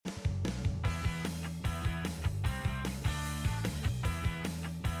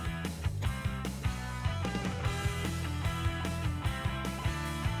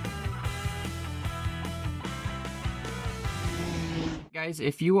Guys,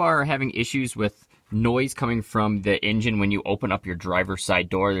 if you are having issues with noise coming from the engine when you open up your driver's side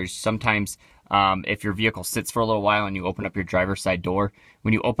door, there's sometimes if your vehicle sits for a little while and you open up your driver's side door,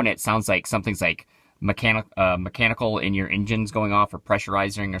 when you open it, it sounds like something's like mechanical in your engine's going off or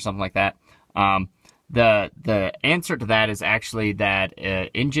pressurizing or something like that. The answer to that is actually that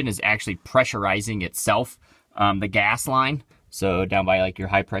engine is actually pressurizing itself, the gas line. So down by like your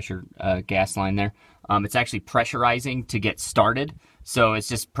high pressure gas line there, it's actually pressurizing to get started. So it's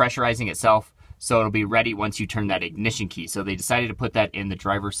just pressurizing itself, so it'll be ready once you turn that ignition key. So they decided to put that in the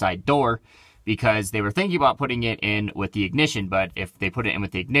driver's side door because they were thinking about putting it in with the ignition, but if they put it in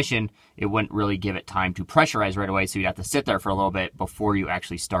with the ignition, it wouldn't really give it time to pressurize right away, so you'd have to sit there for a little bit before you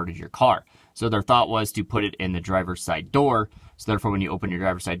actually started your car. So their thought was to put it in the driver's side door, so therefore when you open your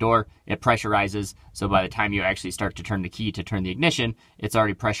driver's side door, it pressurizes, so by the time you actually start to turn the key to turn the ignition, it's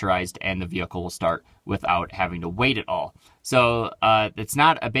already pressurized and the vehicle will start without having to wait at all. So it's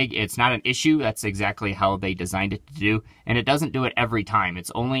not an issue. That's exactly how they designed it to do, and it doesn't do it every time.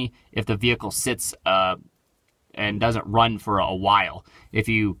 It's only if the vehicle sits and doesn't run for a while. If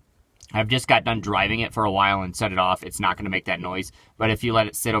you have just got done driving it for a while and set it off, it's not going to make that noise. But if you let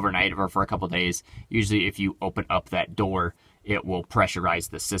it sit overnight or for a couple days, usually if you open up that door, it will pressurize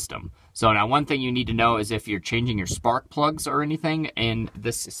the system. So now one thing you need to know is if you're changing your spark plugs or anything in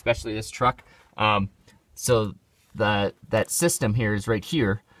this, especially this truck, so that system here is right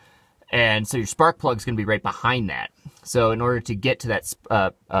here, and so your spark plug is going to be right behind that. So in order to get to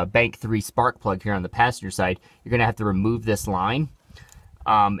that bank 3 spark plug here on the passenger side, you're going to have to remove this line.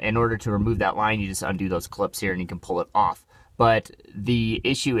 In order to remove that line, you just undo those clips here and you can pull it off. But the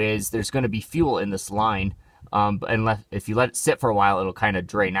issue is there's going to be fuel in this line. If you let it sit for a while, it'll kind of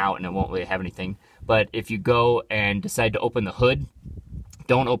drain out and it won't really have anything. But if you go and decide to open the hood,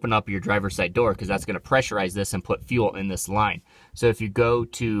 don't open up your driver's side door because that's going to pressurize this and put fuel in this line. So if you go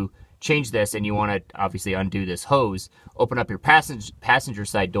to change this and you want to obviously undo this hose, open up your passenger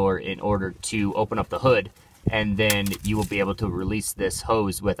side door in order to open up the hood, and then you will be able to release this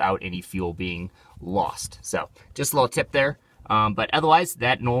hose without any fuel being lost. So just a little tip there. But otherwise,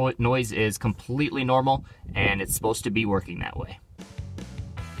 that noise is completely normal and it's supposed to be working that way.